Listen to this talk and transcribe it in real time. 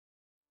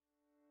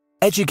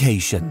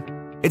Education.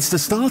 It's the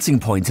starting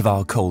point of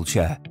our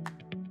culture.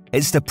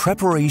 It's the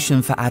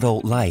preparation for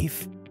adult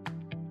life.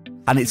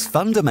 And it's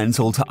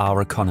fundamental to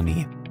our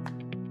economy.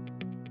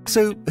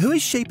 So, who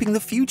is shaping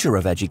the future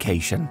of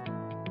education?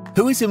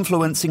 Who is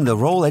influencing the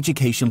role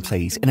education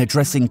plays in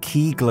addressing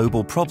key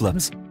global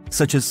problems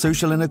such as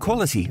social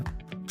inequality,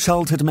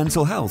 childhood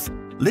mental health,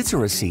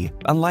 literacy,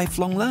 and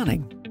lifelong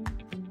learning?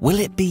 Will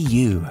it be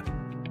you?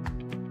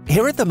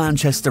 Here at the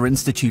Manchester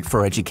Institute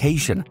for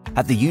Education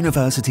at the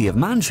University of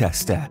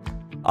Manchester,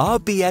 our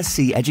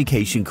BSc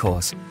Education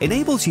course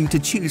enables you to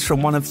choose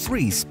from one of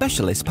 3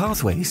 specialist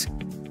pathways: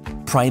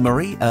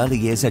 primary early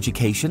years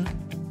education,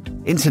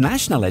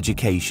 international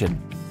education,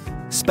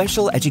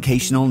 special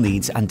educational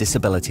needs and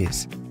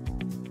disabilities.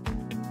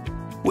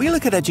 We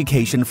look at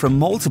education from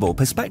multiple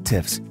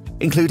perspectives,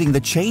 including the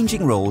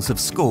changing roles of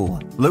school,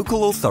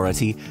 local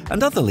authority,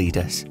 and other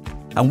leaders.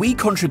 And we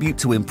contribute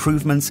to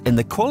improvements in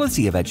the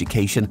quality of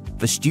education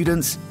for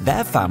students,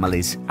 their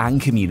families, and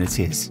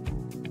communities.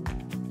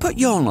 Put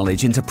your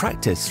knowledge into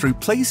practice through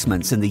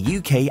placements in the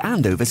UK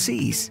and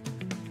overseas.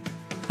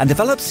 And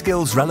develop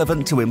skills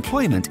relevant to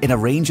employment in a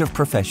range of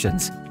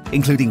professions,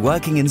 including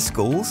working in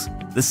schools,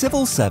 the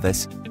civil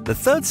service, the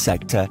third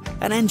sector,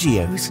 and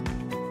NGOs.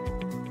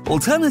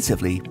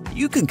 Alternatively,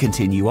 you can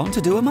continue on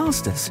to do a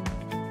master's.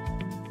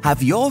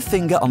 Have your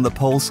finger on the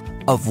pulse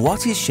of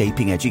what is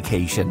shaping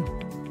education.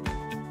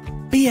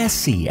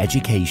 BSc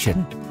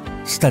Education.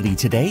 Study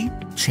today,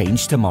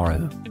 change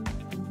tomorrow.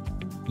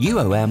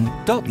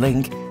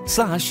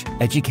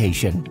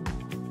 uom.link/education